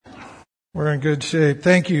We're in good shape.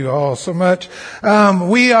 Thank you all so much.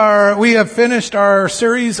 We have finished our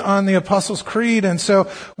series on the Apostles' Creed, and so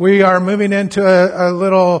we are moving into a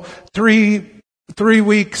little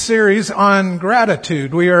three-week series on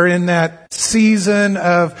gratitude. We are in that season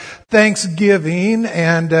of Thanksgiving,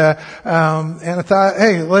 and I thought,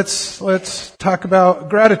 hey, let's talk about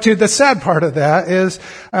gratitude. The sad part of that is,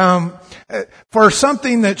 for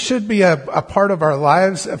something that should be a part of our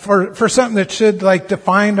lives, for something that should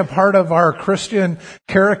define a part of our Christian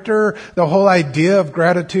character, the whole idea of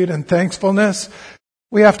gratitude and thankfulness,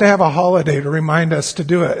 we have to have a holiday to remind us to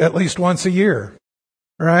do it at least once a year.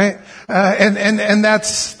 Right? And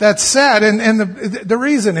that's sad. And the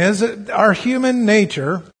reason is that our human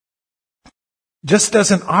nature just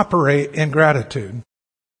doesn't operate in gratitude.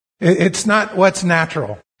 It's not what's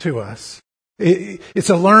natural to us.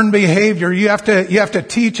 It's a learned behavior. You have to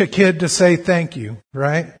teach a kid to say thank you,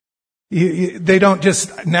 right? They don't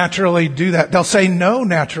just naturally do that. They'll say no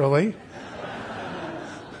naturally.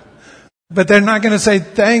 But they're not going to say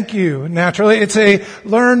thank you naturally. It's a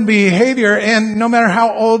learned behavior, and no matter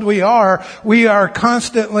how old we are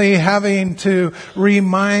constantly having to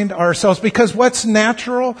remind ourselves, because what's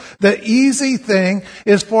natural, the easy thing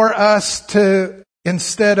is for us to,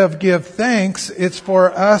 instead of give thanks, it's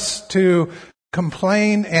for us to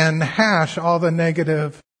complain and hash all the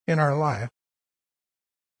negative in our life.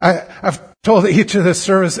 I've told each of the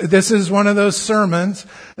service, this is one of those sermons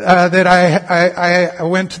that I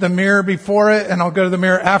went to the mirror before it, and I'll go to the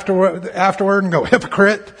mirror afterward and go,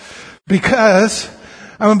 hypocrite, because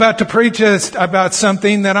I'm about to preach about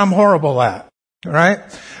something that I'm horrible at. Right?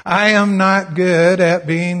 I am not good at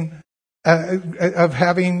of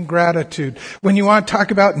having gratitude. When you want to talk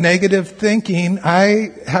about negative thinking,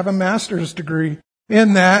 I have a master's degree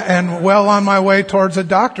in that, and well on my way towards a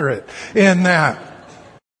doctorate in that.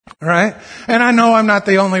 Right? And I know I'm not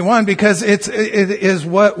the only one, because it is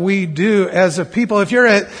what we do as a people. If you're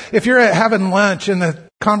at having lunch and the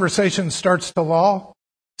conversation starts to lull,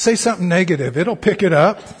 say something negative. It'll pick it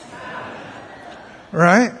up.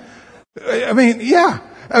 Right? I mean, yeah.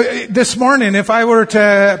 This morning, if I were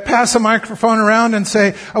to pass a microphone around and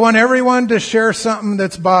say, I want everyone to share something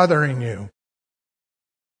that's bothering you,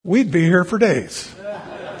 we'd be here for days.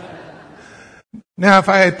 Now, if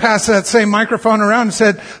I pass that same microphone around and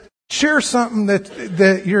said, share something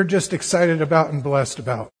that you're just excited about and blessed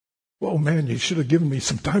about. Well, man, you should have given me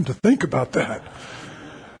some time to think about that.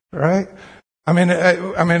 Right? I'm in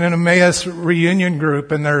an Emmaus reunion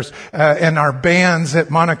group, and there's and our bands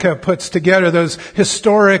that Monica puts together, those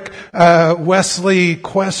historic Wesley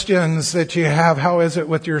questions that you have. How is it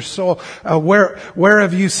with your soul? Where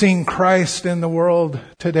have you seen Christ in the world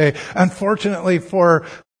today? Unfortunately, for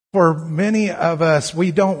many of us,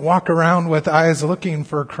 we don't walk around with eyes looking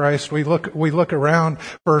for Christ. We look around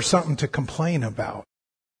for something to complain about.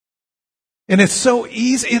 And it is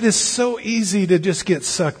so easy to just get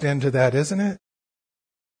sucked into that, isn't it?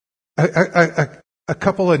 A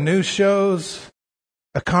couple of news shows,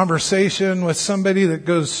 a conversation with somebody that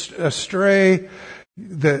goes astray,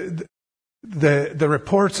 the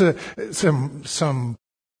reports of some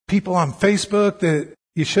people on Facebook that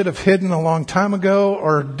you should have hidden a long time ago,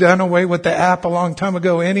 or done away with the app a long time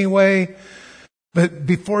ago anyway. But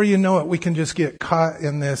before you know it, we can just get caught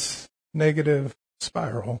in this negative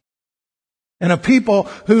spiral. And a people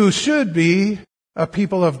who should be a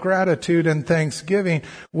people of gratitude and thanksgiving,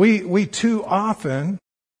 we too often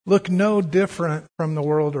look no different from the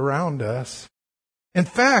world around us. In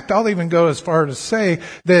fact, I'll even go as far to say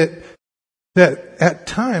that at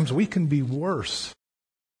times we can be worse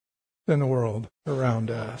than the world around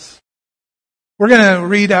us. We're going to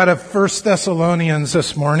read out of 1 Thessalonians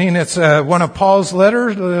this morning. It's one of Paul's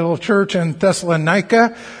letters to the little church in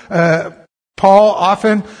Thessalonica. Paul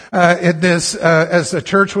often, as the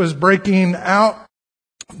church was breaking out,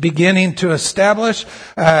 beginning to establish,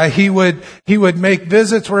 he would make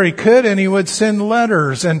visits where he could, and he would send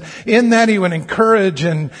letters, and in that he would encourage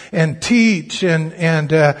and teach, and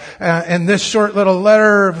this short little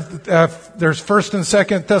letter, there's 1st and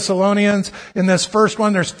 2nd Thessalonians. In this first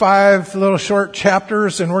one, there's 5 little short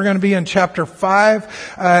chapters, and we're going to be in chapter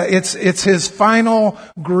 5. It's his final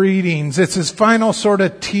greetings. It's his final sort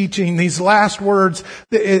of teaching, these last words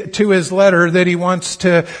to his letter that he wants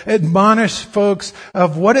to admonish folks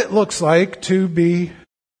of what it looks like to be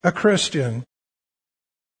a Christian.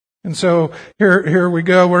 And so here we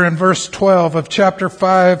go. We're in verse 12 of chapter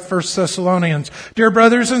 5, 1 Thessalonians. Dear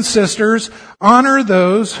brothers and sisters, honor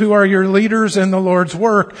those who are your leaders in the Lord's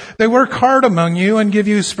work. They work hard among you and give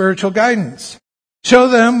you spiritual guidance. Show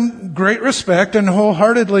them great respect and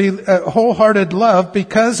wholehearted love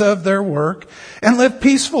because of their work, and live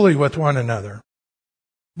peacefully with one another.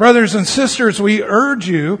 Brothers and sisters, we urge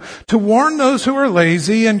you to warn those who are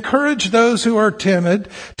lazy, encourage those who are timid,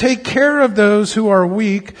 take care of those who are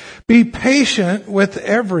weak, be patient with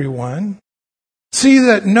everyone. See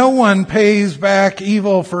that no one pays back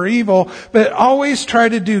evil for evil, but always try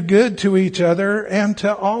to do good to each other and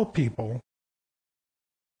to all people.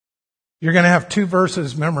 You're going to have 2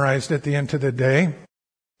 verses memorized at the end of the day.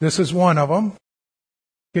 This is one of them.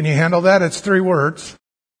 Can you handle that? It's 3 words.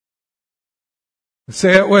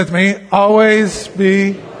 Say it with me. Always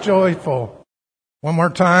be joyful. One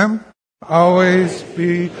more time. Always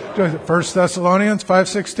be joyful. 1 Thessalonians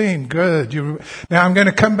 5:16. Good. Now I'm going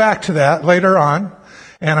to come back to that later on,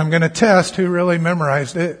 and I'm going to test who really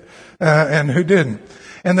memorized it and who didn't.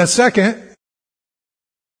 And the second,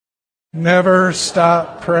 never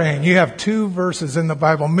stop praying. You have 2 verses in the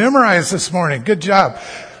Bible memorized this morning. Good job.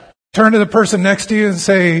 Turn to the person next to you and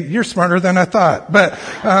say, "You're smarter than I thought." But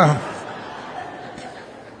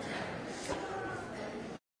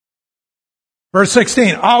verse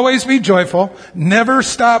 16, always be joyful, never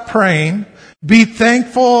stop praying, be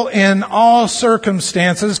thankful in all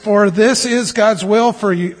circumstances, for this is God's will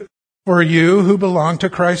for you who belong to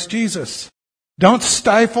Christ Jesus. Don't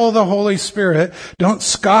stifle the Holy Spirit. Don't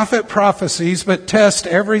scoff at prophecies, but test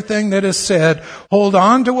everything that is said. Hold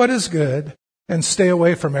on to what is good and stay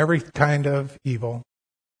away from every kind of evil.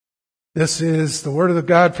 This is the word of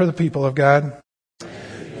God for the people of God.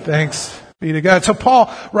 Thanks be to God. So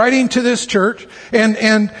Paul, writing to this church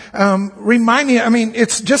and reminding,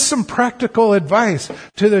 it's just some practical advice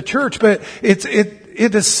to the church, but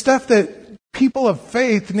it is stuff that people of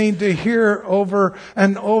faith need to hear over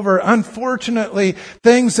and over. Unfortunately,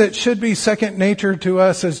 things that should be second nature to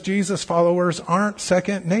us as Jesus followers aren't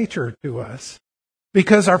second nature to us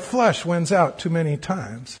because our flesh wins out too many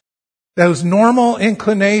times. Those normal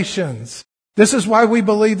inclinations. This is why we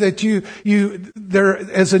believe that there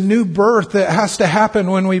is a new birth that has to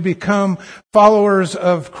happen when we become followers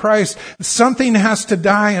of Christ. Something has to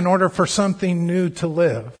die in order for something new to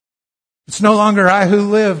live. It's no longer I who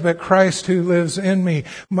live, but Christ who lives in me.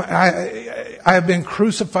 I have been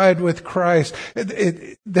crucified with Christ.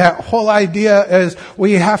 That whole idea is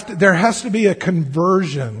there has to be a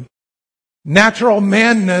conversion. Natural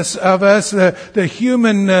manness of us, the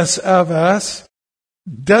humanness of us,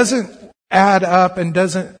 doesn't add up and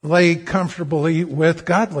doesn't lay comfortably with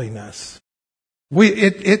godliness.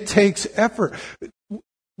 It takes effort.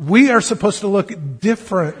 We are supposed to look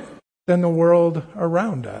different than the world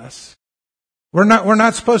around us. We're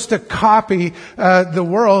not supposed to copy the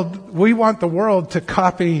world. We want the world to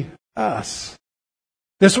copy us.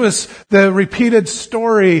 This was the repeated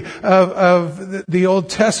story of the Old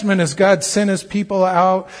Testament as God sent His people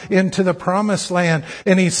out into the Promised Land,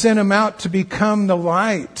 and He sent them out to become the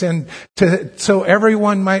light and so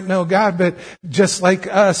everyone might know God. But just like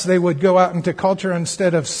us, they would go out into culture.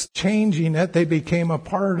 Instead of changing it, they became a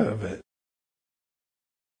part of it.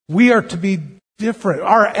 We are to be different.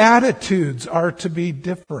 Our attitudes are to be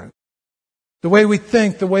different. The way we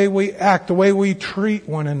think, the way we act, the way we treat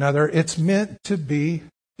one another, it's meant to be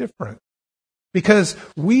different. Because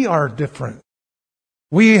we are different.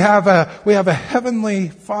 We have a heavenly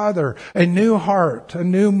Father, a new heart, a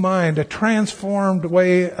new mind, a transformed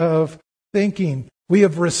way of thinking. We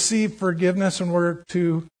have received forgiveness and we're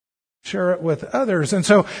to share it with others. And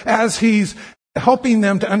so as He's helping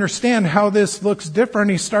them to understand how this looks different,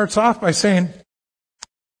 He starts off by saying,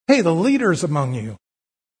 hey, the leaders among you,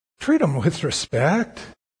 treat them with respect.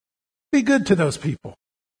 Be good to those people.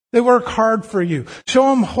 They work hard for you. Show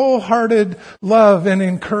them wholehearted love and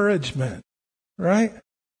encouragement, right?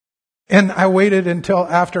 And I waited until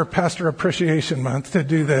after Pastor Appreciation Month to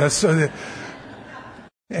do this, so that,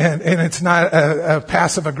 and it's not a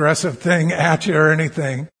passive aggressive thing at you or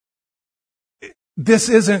anything. This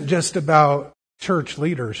isn't just about church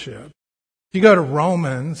leadership. If you go to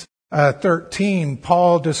Romans 13,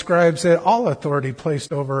 Paul describes that all authority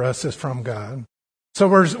placed over us is from God. So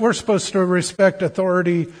we're supposed to respect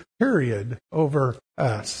authority, period, over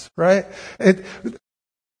us, right?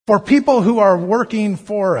 For people who are working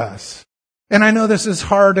for us. And I know this is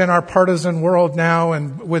hard in our partisan world now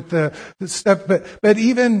and with the stuff, but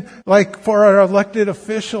even like for our elected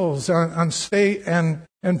officials on state and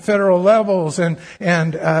federal levels and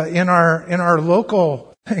in our local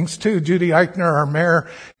things too. Judy Eichner, our mayor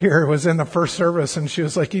here, was in the first service and she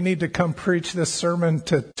was like, you need to come preach this sermon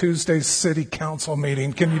to Tuesday's city council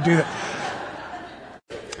meeting. Can you do that?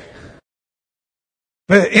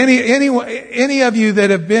 But any of you that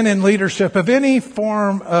have been in leadership, of any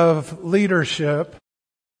form of leadership,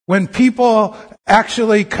 when people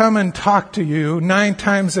actually come and talk to you, 9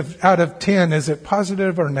 times out of 10, is it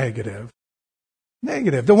positive or negative?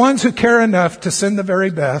 Negative. The ones who care enough to send the very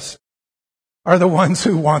best are the ones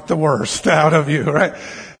who want the worst out of you, right?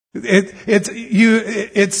 It's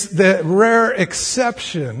the rare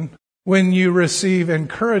exception when you receive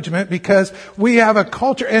encouragement, because we have a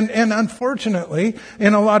culture, and unfortunately,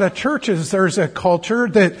 in a lot of churches, there's a culture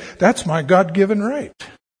that's my God-given right.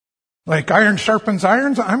 Like iron sharpens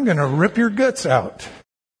irons, I'm going to rip your guts out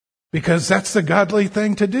because that's the godly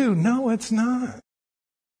thing to do. No, it's not.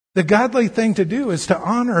 The godly thing to do is to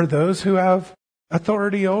honor those who have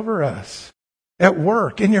authority over us at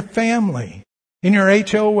work, in your family, in your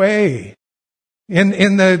HOA,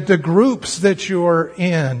 in the groups that you're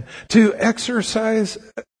in, to exercise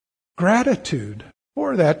gratitude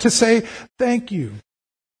for that, to say thank you.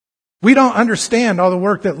 We don't understand all the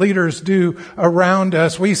work that leaders do around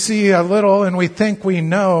us. We see a little and we think we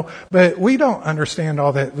know, but we don't understand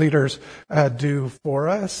all that leaders do for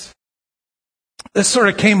us. This sort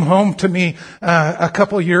of came home to me a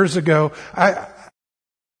couple years ago.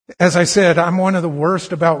 As I said, I'm one of the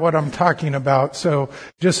worst about what I'm talking about, so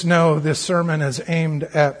just know this sermon is aimed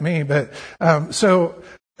at me. But so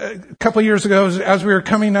a couple years ago, as we were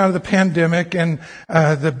coming out of the pandemic, and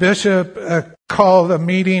the bishop called a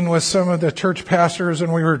meeting with some of the church pastors,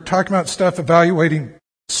 and we were talking about stuff, evaluating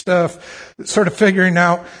stuff, sort of figuring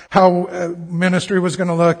out how ministry was going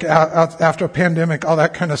to look after a pandemic, all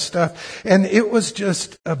that kind of stuff. And it was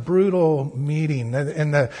just a brutal meeting,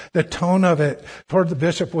 and the tone of it toward the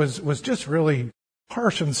bishop was just really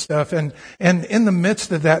harsh and stuff. And in the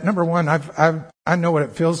midst of that, number one, I know what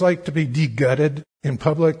it feels like to be de-gutted in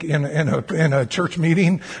public in a church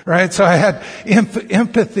meeting, right? So I had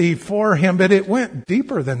empathy for him, but it went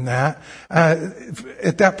deeper than that.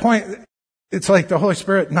 At that point, it's like the Holy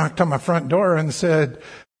Spirit knocked on my front door and said,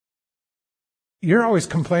 "You're always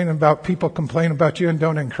complaining about people complain about you and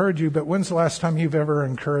don't encourage you, but when's the last time you've ever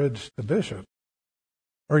encouraged the bishop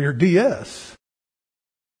or your DS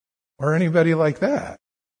or anybody like that?"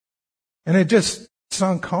 And it just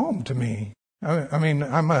sunk home to me. I mean,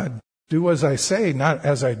 I'm a do as I say, not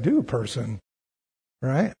as I do person,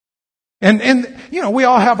 right? And you know, we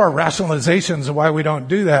all have our rationalizations of why we don't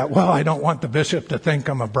do that. Well, I don't want the bishop to think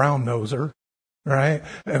I'm a brown noser, right?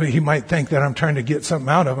 I mean, he might think that I'm trying to get something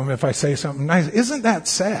out of him if I say something nice. Isn't that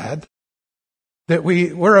sad? That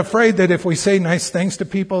we're afraid that if we say nice things to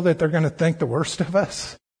people that they're going to think the worst of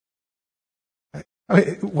us? I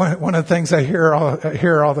mean, one of the things I hear all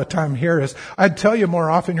the time here is, "I'd tell you more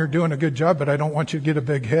often you're doing a good job, but I don't want you to get a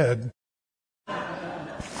big head."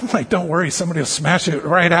 Like, don't worry, somebody will smash it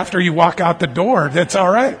right after you walk out the door. That's all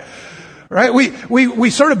right. Right? We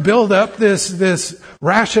sort of build up this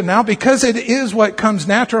rationale because it is what comes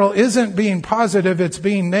natural, isn't being positive, it's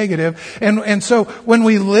being negative. And so when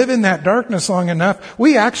we live in that darkness long enough,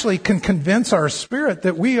 we actually can convince our spirit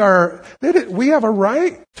that we have a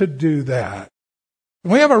right to do that.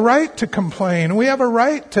 We have a right to complain. We have a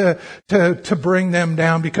right to bring them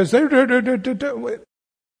down because they're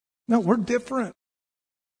no, we're different.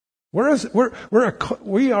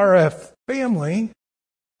 We are a family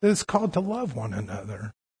that is called to love one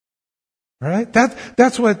another. Right?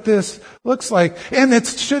 That's what this looks like. And it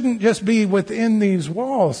shouldn't just be within these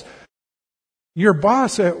walls. Your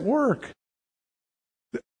boss at work,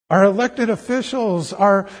 our elected officials,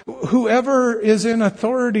 whoever is in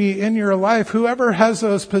authority in your life, whoever has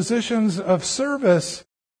those positions of service,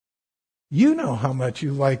 you know how much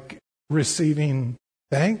you like receiving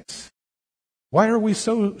thanks. Why are we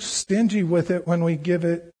so stingy with it when we give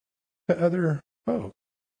it to other folks?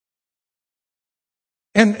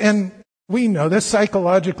 And we know this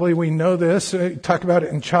psychologically. We know this. We talk about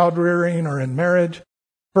it in child rearing or in marriage.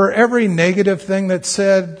 For every negative thing that's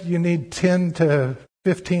said, you need 10 to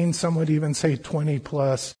 15, some would even say 20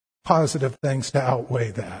 plus positive things to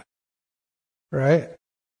outweigh that. Right?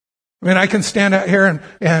 I mean, I can stand out here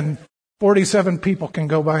and 47 people can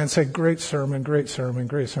go by and say, "Great sermon, great sermon,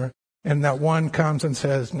 great sermon." And that one comes and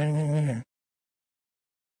says, "Nah, nah, nah.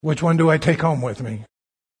 Which one do I take home with me?"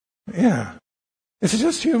 Yeah. It's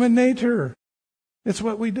just human nature. It's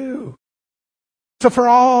what we do. So for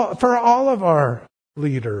all of our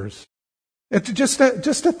leaders, it's just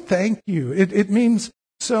a thank you. It means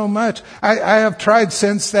so much. I have tried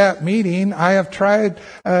since that meeting, I have tried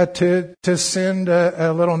to send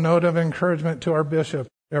a little note of encouragement to our bishop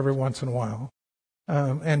every once in a while.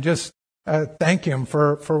 And just thank him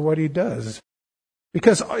for what he does.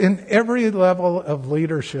 Because in every level of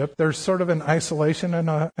leadership, there's sort of an isolation and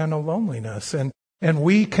a loneliness. And And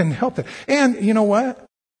we can help it. And you know what?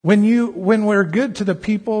 When we're good to the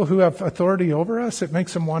people who have authority over us, it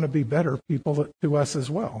makes them want to be better people to us as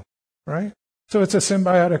well, right? So it's a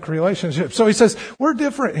symbiotic relationship. So he says, we're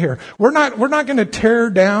different here. We're not going to tear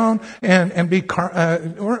down and be,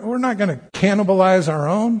 we're not going to cannibalize our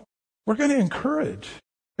own. We're going to encourage.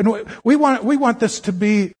 And we want this to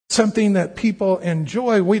be something that people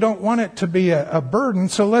enjoy. We don't want it to be a burden.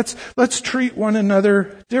 So let's treat one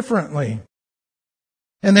another differently.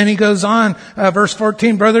 And then he goes on, verse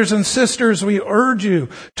 14, brothers and sisters, we urge you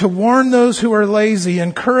to warn those who are lazy,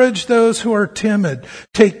 encourage those who are timid,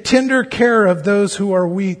 take tender care of those who are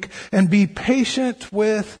weak, and be patient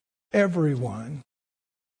with everyone.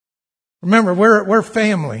 Remember, we're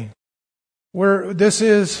family. This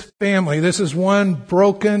is family. This is one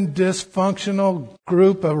broken, dysfunctional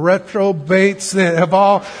group of reprobates that have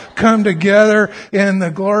all come together in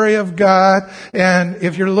the glory of God. And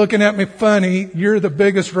if you're looking at me funny, you're the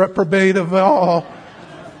biggest reprobate of all.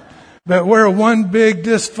 But we're one big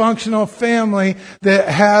dysfunctional family that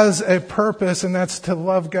has a purpose, and that's to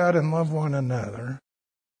love God and love one another.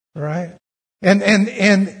 Right? And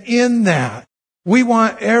in that, we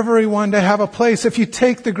want everyone to have a place. If you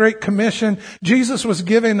take the Great Commission, Jesus was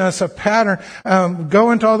giving us a pattern. Go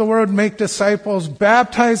into all the world, make disciples,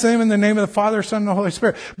 baptize them in the name of the Father, Son, and the Holy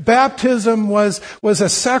Spirit. Baptism was a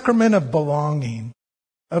sacrament of belonging,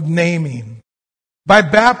 of naming. By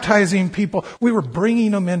baptizing people, we were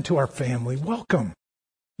bringing them into our family. Welcome.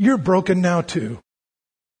 You're broken now too.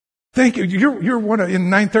 Thank you. You're one of, in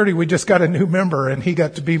 9:30, we just got a new member and he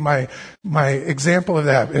got to be my example of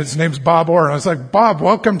that. His name's Bob Orr. I was like, Bob,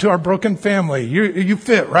 welcome to our broken family. You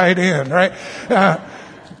fit right in, right?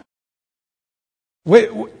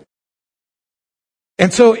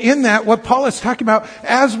 And so in that, what Paul is talking about,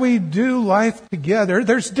 as we do life together,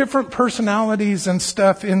 there's different personalities and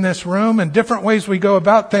stuff in this room and different ways we go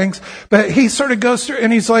about things. But he sort of goes through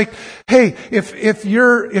and he's like, hey, if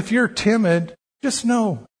you're timid, just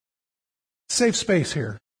know, safe space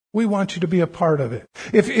here. We want you to be a part of it.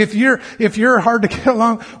 If you're hard to get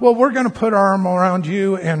along, well, we're going to put our arm around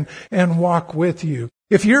you and walk with you.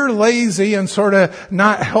 If you're lazy and sort of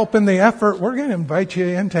not helping the effort, we're going to invite you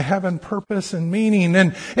into having purpose and meaning.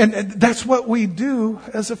 And that's what we do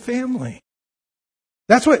as a family.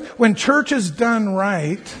 That's what, when church is done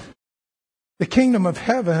right, the kingdom of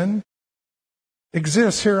heaven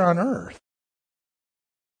exists here on earth.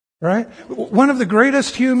 Right? One of the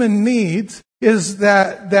greatest human needs is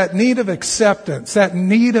that need of acceptance, that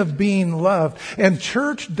need of being loved. And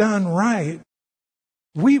church done right,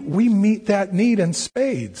 we meet that need in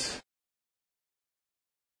spades.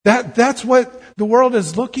 That's what the world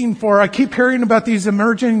is looking for. I keep hearing about these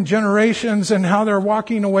emerging generations and how they're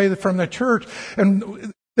walking away from the church.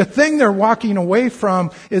 And the thing they're walking away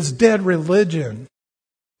from is dead religion.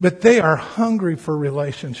 But they are hungry for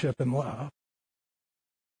relationship and love.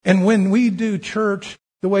 And when we do church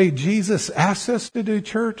the way Jesus asks us to do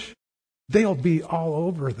church, they'll be all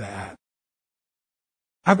over that.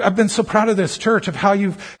 I've been so proud of this church, of how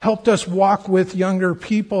you've helped us walk with younger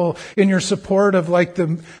people in your support of like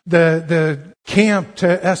the camp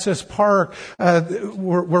to SS Park. A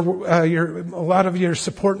lot of you are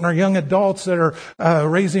supporting our young adults that are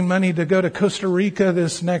raising money to go to Costa Rica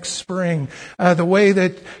this next spring. The way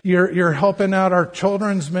that you're helping out our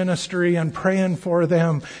children's ministry and praying for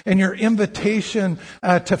them, and your invitation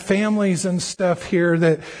to families and stuff here.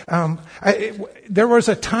 That there was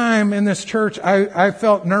a time in this church I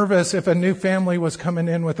felt nervous if a new family was coming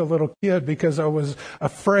in with a little kid, because I was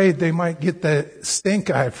afraid they might get the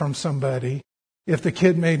stink eye from somebody if the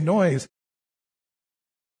kid made noise.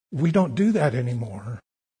 We don't do that anymore.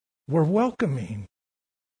 We're welcoming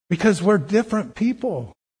because we're different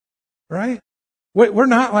people, right? We're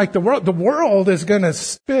not like the world. The world is going to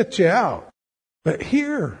spit you out. But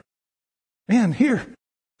here,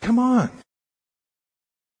 come on.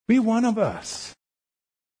 Be one of us.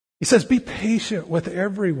 He says, be patient with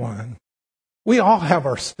everyone. We all have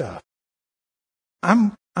our stuff.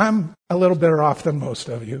 I'm a little better off than most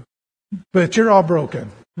of you, but you're all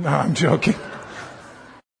broken. No, I'm joking.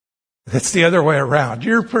 It's the other way around.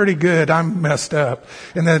 You're pretty good. I'm messed up.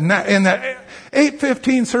 In the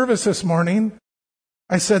 8:15 service this morning,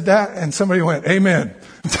 I said that and somebody went, amen.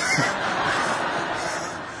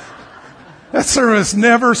 That service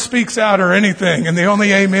never speaks out or anything. And the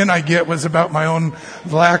only amen I get was about my own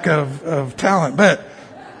lack of talent. But,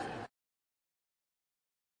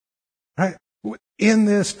 right, in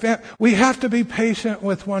this, we have to be patient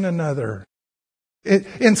with one another.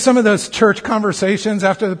 In some of those church conversations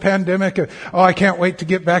after the pandemic, I can't wait to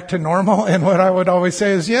get back to normal. And what I would always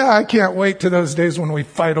say is, I can't wait to those days when we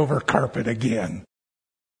fight over carpet again.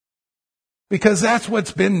 because that's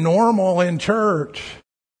what's been normal in church.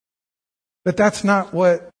 But that's not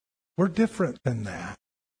what, we're different than that.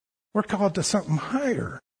 We're called to something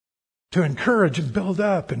higher, to encourage and build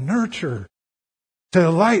up and nurture, to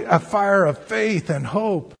light a fire of faith and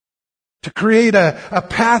hope, to create a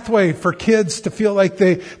pathway for kids to feel like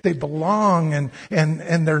they belong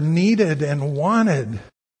and they're needed and wanted.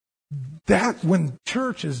 That, when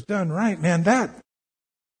church is done right, man,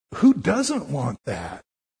 who doesn't want that?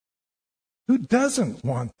 Who doesn't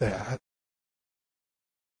want that?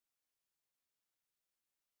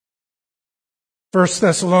 1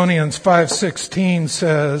 Thessalonians 5:16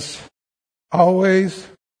 says, always,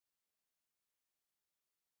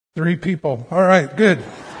 3 people. All right, good.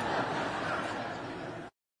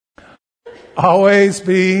 Always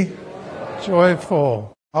be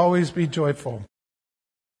joyful. Always be joyful.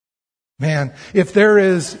 Man, if there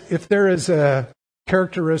is a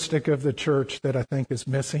characteristic of the church that I think is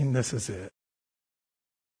missing, this is it.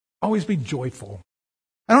 Always be joyful.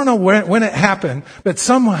 I don't know when it happened, but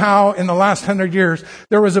somehow in the last 100 years,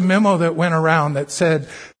 there was a memo that went around that said,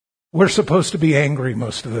 we're supposed to be angry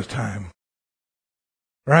most of the time.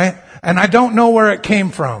 Right? And I don't know where it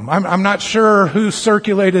came from. I'm not sure who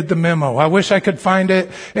circulated the memo. I wish I could find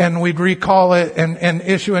it and we'd recall it and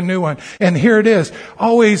issue a new one. And here it is.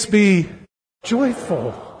 Always be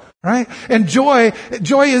joyful. Right? And joy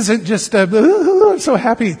isn't just I'm so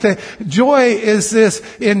happy. Joy is this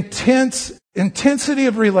intensity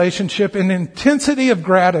of relationship and intensity of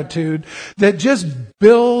gratitude that just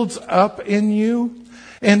builds up in you.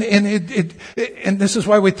 And this is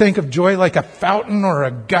why we think of joy like a fountain or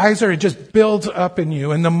a geyser. It just builds up in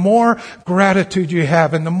you. And the more gratitude you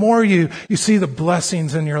have, and the more you see the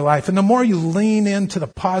blessings in your life, and the more you lean into the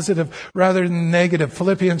positive rather than the negative.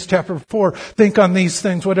 Philippians chapter 4, think on these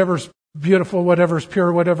things, whatever's beautiful, whatever's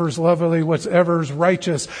pure, whatever's lovely, whatever's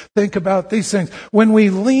righteous. Think about these things. When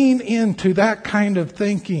we lean into that kind of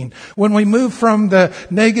thinking, when we move from the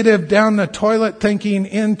negative down the toilet thinking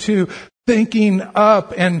into thinking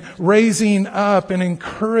up and raising up and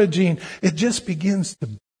encouraging, it just begins to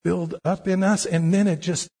build up in us, and then it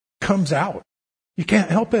just comes out. You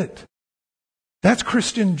can't help it. That's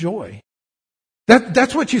Christian joy.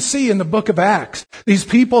 That's what you see in the book of Acts. These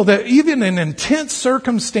people that even in intense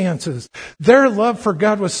circumstances, their love for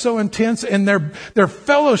God was so intense and their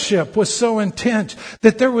fellowship was so intense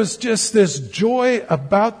that there was just this joy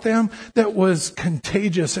about them that was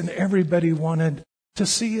contagious, and everybody wanted to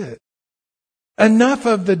see it. Enough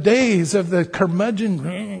of the days of the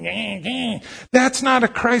curmudgeon. That's not a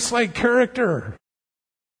Christ-like character.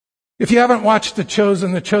 If you haven't watched The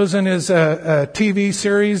Chosen is a TV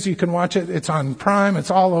series. You can watch it. It's on Prime. It's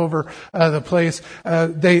all over the place.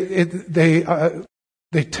 They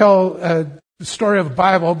tell the story of the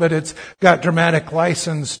Bible, but it's got dramatic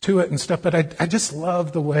license to it and stuff. But I just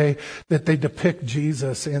love the way that they depict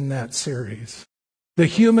Jesus in that series, the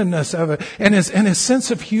humanness of it, and his sense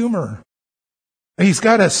of humor. He's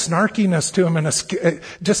got a snarkiness to him and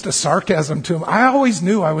just a sarcasm to him. I always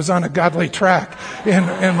knew I was on a godly track in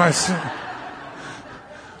my sin.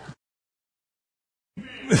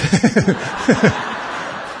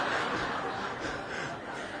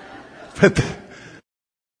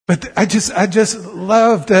 But I just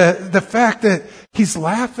love the fact that he's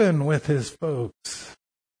laughing with his folks.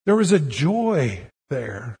 There was a joy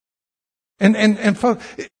there. And folks,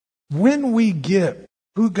 when we get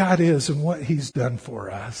who God is and what He's done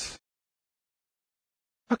for us,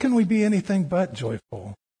 how can we be anything but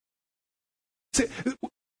joyful? See,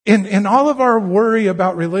 in all of our worry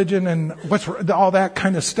about religion and all that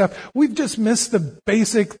kind of stuff, we've just missed the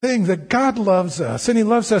basic thing that God loves us, and He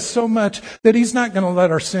loves us so much that He's not going to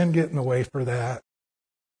let our sin get in the way for that.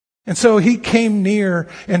 And so He came near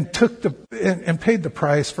and and paid the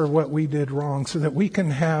price for what we did wrong, so that we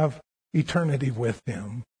can have eternity with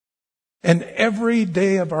Him. And every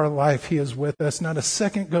day of our life, He is with us. Not a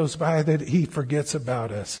second goes by that He forgets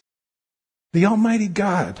about us. The Almighty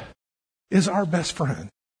God is our best friend.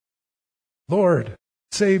 Lord,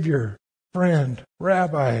 Savior, friend,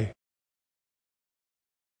 Rabbi.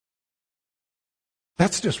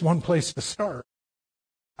 That's just one place to start.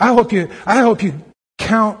 I hope you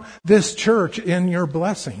count this church in your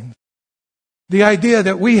blessing. The idea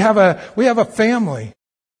that we have a family.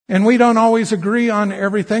 And we don't always agree on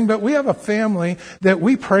everything, but we have a family that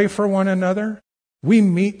we pray for one another. We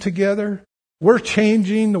meet together. We're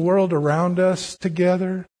changing the world around us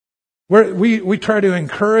together. We try to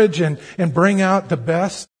encourage and bring out the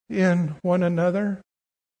best in one another.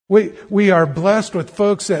 We are blessed with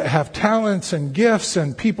folks that have talents and gifts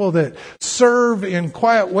and people that serve in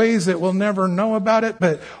quiet ways that we'll never know about it.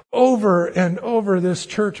 But over and over, this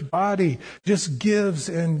church body just gives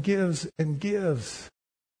and gives and gives.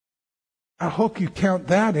 I hope you count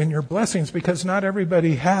that in your blessings, because not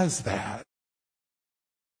everybody has that.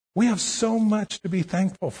 We have so much to be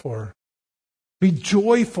thankful for. Be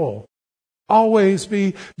joyful. Always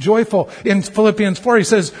be joyful. In Philippians 4, he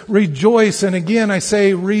says, rejoice. And again, I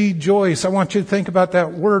say rejoice. I want you to think about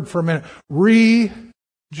that word for a minute.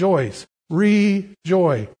 Rejoice.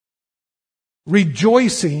 Rejoice.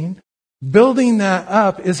 Rejoicing, building that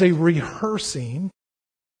up, is a rehearsing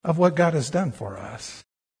of what God has done for us.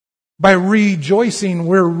 By rejoicing,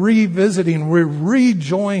 we're revisiting, we're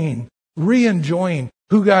re-enjoying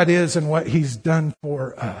who God is and what He's done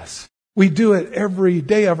for us. We do it every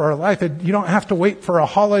day of our life. You don't have to wait for a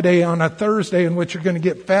holiday on a Thursday in which you're going to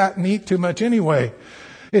get fat and eat too much anyway.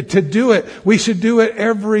 To do it, we should do it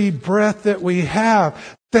every breath that we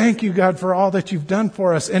have. Thank you, God, for all that you've done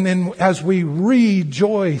for us. And then as we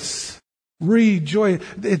rejoice,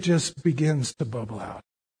 it just begins to bubble out.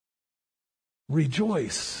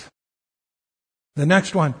 Rejoice. The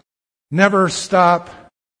next one, never stop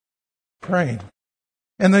praying.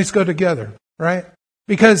 And these go together, right?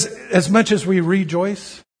 Because as much as we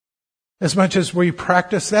rejoice, as much as we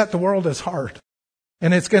practice that, the world is hard.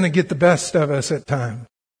 And it's going to get the best of us at times.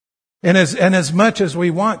 And as much as we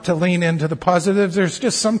want to lean into the positives, there's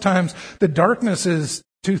just sometimes the darkness is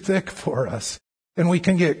too thick for us. And we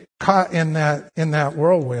can get caught in that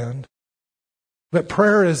whirlwind. But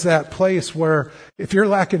prayer is that place where if you're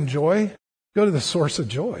lacking joy, go to the source of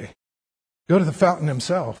joy. Go to the fountain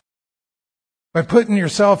Himself. By putting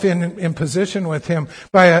yourself in position with Him,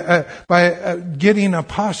 by getting a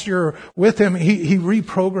posture with Him, He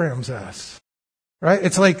reprograms us. Right?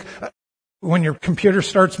 It's like when your computer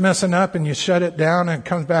starts messing up and you shut it down and it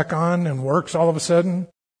comes back on and works all of a sudden.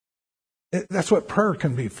 That's what prayer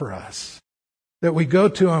can be for us. That we go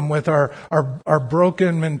to Him with our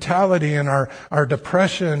broken mentality and our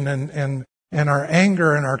depression and our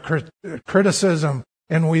anger and our criticism,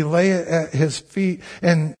 and we lay it at His feet,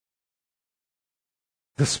 and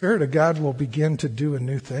the Spirit of God will begin to do a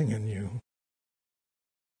new thing in you.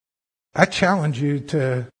 I challenge you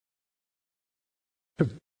to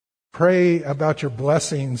pray about your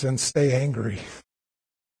blessings and stay angry.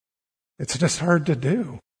 It's just hard to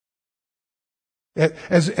do.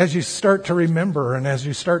 As you start to remember and as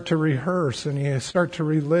you start to rehearse and you start to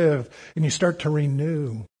relive and you start to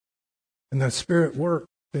renew, and the Spirit works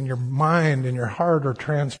and your mind and your heart are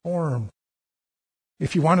transformed.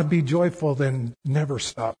 If you want to be joyful, then never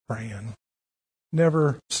stop praying.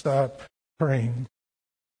 Never stop praying.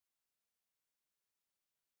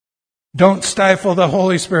 Don't stifle the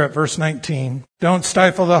Holy Spirit, verse 19. Don't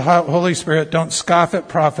stifle the Holy Spirit. Don't scoff at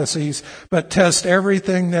prophecies, but test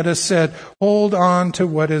everything that is said. Hold on to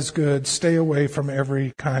what is good. Stay away from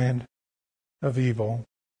every kind of evil.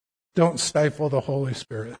 Don't stifle the Holy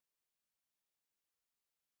Spirit.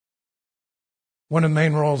 One of the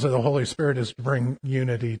main roles of the Holy Spirit is to bring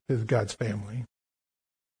unity to God's family.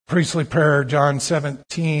 Priestly prayer, John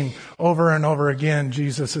 17, over and over again,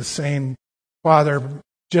 Jesus is saying, Father,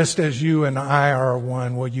 just as you and I are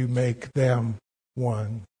one, will you make them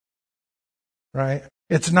one? Right?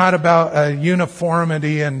 It's not about a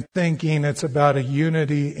uniformity in thinking. It's about a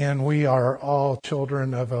unity in we are all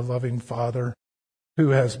children of a loving Father who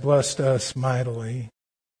has blessed us mightily.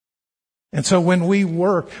 And so when we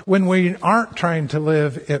work, when we aren't trying to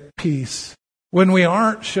live at peace, when we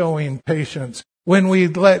aren't showing patience, when we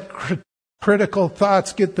let critical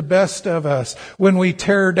thoughts get the best of us, when we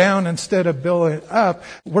tear down instead of building up,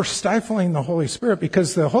 we're stifling the Holy Spirit,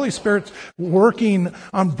 because the Holy Spirit's working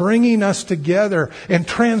on bringing us together and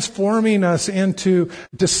transforming us into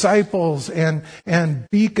disciples and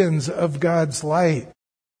beacons of God's light.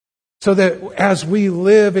 So that as we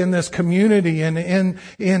live in this community and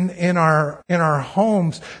in our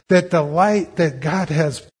homes, that the light that God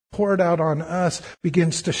has poured out on us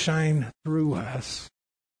begins to shine through us.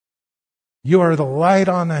 You are the light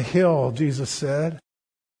on a hill, Jesus said.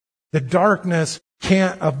 The darkness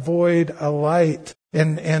can't avoid a light.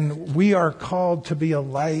 And we are called to be a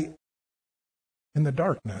light in the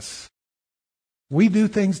darkness. We do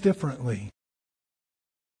things differently.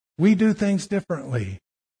 We do things differently.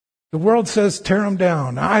 The world says tear them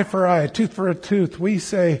down, eye for eye, tooth for a tooth. We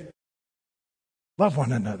say love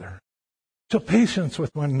one another. Show patience with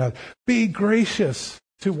one another. Be gracious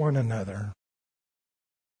to one another.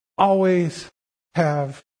 Always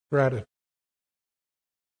have gratitude.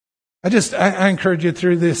 I encourage you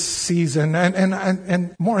through this season,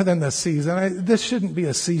 and more than the season, this shouldn't be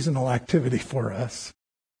a seasonal activity for us.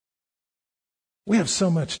 We have so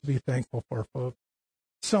much to be thankful for, folks.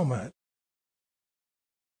 So much.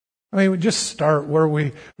 I mean, we just start where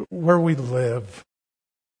we live.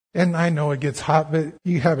 And I know it gets hot, but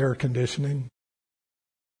you have air conditioning.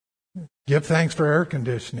 Give thanks for air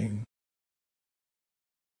conditioning.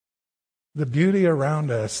 The beauty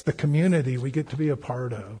around us, the community we get to be a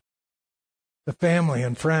part of, the family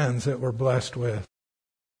and friends that we're blessed with,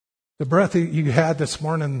 the breath that you had this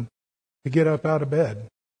morning to get up out of bed,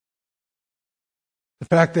 the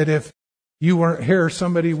fact that if you weren't here,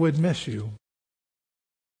 somebody would miss you.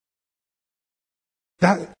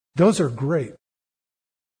 Those are great.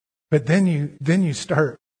 But then you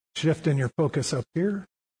start shifting your focus up here,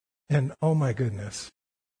 and oh my goodness,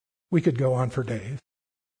 we could go on for days.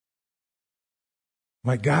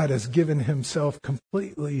 My God has given himself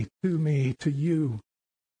completely to me, to you.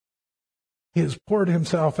 He has poured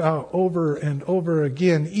himself out over and over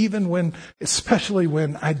again, especially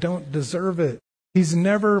when I don't deserve it. He's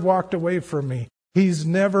never walked away from me. He's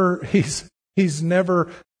never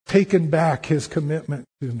taken back his commitment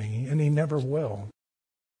to me, and he never will.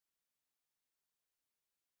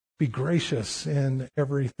 Be gracious in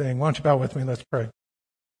everything. Why don't you bow with me? Let's pray.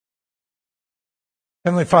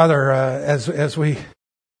 Heavenly Father, as we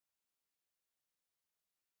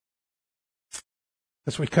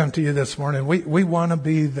come to you this morning, we want to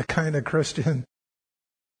be the kind of Christian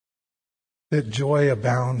that joy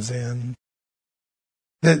abounds in,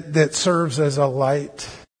 that serves as a light,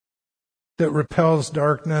 that repels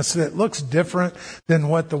darkness, that looks different than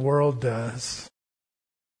what the world does.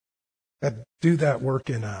 That do that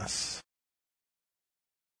work in us.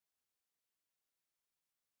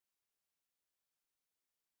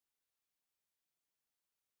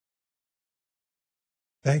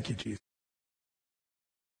 Thank you, Jesus.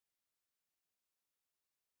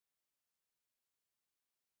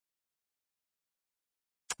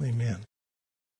 Amen.